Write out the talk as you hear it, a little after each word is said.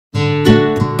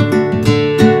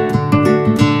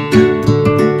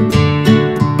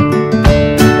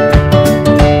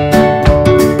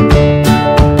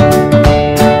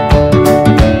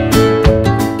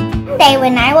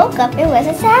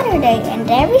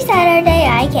Saturday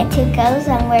I get to go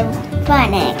somewhere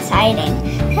fun and exciting,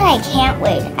 so I can't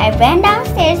wait. I ran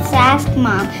downstairs to ask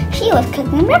Mom. She was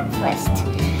cooking breakfast.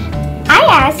 I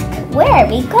asked, "Where are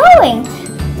we going?"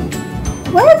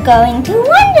 "We're going to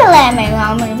Wonderland," my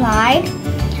mom replied.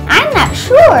 "I'm not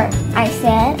sure," I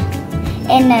said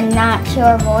in a not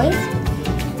sure voice.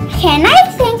 "Can I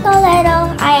think a little?"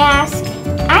 I asked.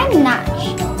 I'm not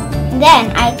sure.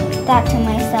 Then I thought to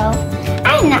myself,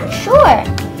 "I'm not sure,"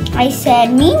 I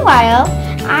said. Meanwhile,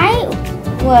 I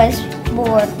was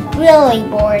bored, really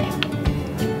bored.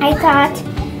 I thought,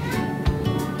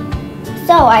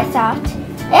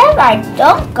 if I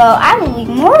don't go, I will be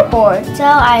more bored. So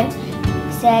I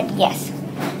said yes.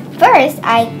 First,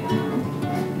 I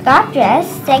got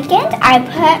dressed. Second,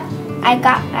 I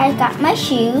got my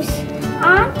shoes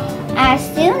on. As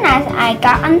soon as I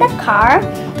got on the car,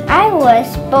 I was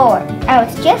bored. I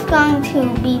was just going to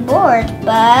be bored,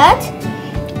 but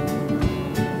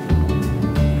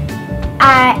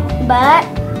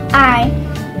I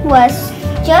was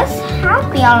just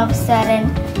happy all of a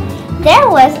sudden. There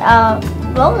was a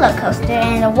roller coaster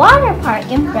and a water park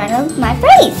in front of my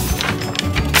face.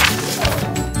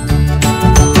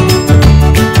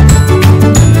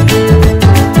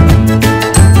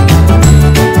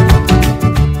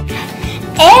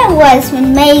 It was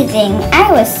amazing.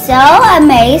 I was so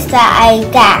amazed that I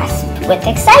gasped with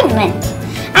excitement.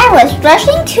 I was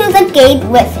rushing to the gate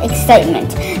with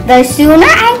excitement. The sooner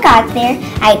I got there,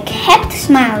 I kept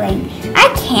smiling. "I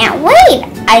can't wait!"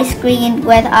 I screamed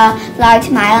with a large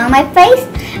smile on my face.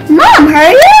 "Mom,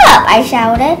 hurry up!" I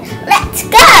shouted. "Let's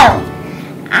go!"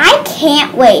 I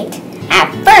can't wait. At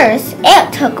first,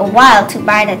 it took a while to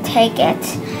buy the ticket.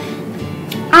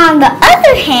 On the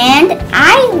other hand,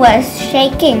 I was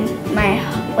shaking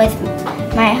with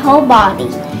my whole body.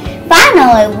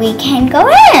 "Finally, we can go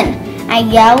in!" I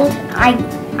yelled.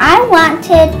 I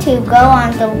wanted to go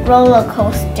on the roller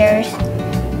coasters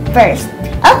first.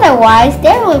 Otherwise,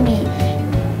 there would be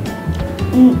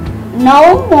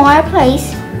no more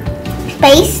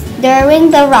space during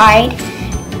the ride.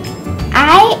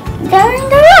 I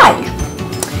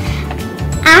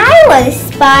was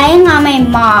spying on my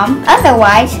mom.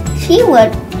 Otherwise,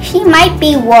 she might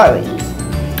be worried.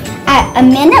 A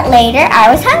minute later,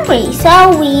 I was hungry,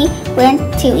 so we went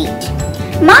to eat.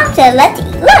 Mom said, "Let's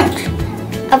eat lunch."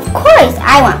 Of course,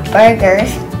 I want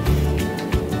burgers.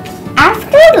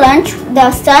 After lunch,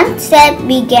 the sunset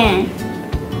began.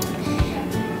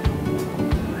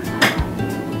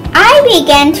 I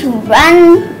began to run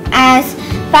as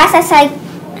fast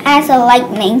as a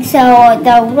lightning, so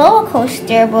the roller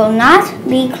coaster will not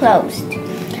be closed.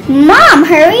 "Mom,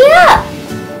 hurry up!"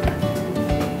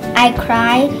 I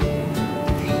cried.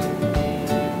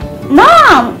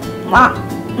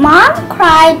 Mom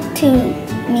cried to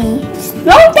me,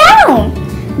 "Slow down!"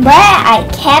 But I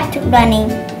kept running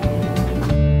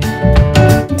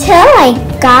till I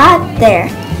got there.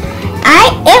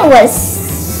 It was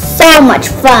so much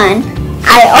fun.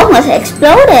 I almost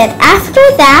exploded. After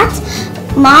that,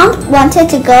 Mom wanted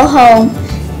to go home,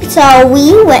 so we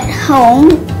went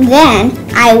home. Then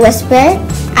I whispered,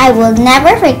 "I will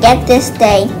never forget this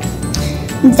day."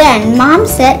 Then Mom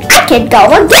said I could go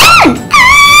again.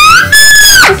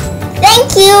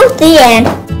 Thank you. The end.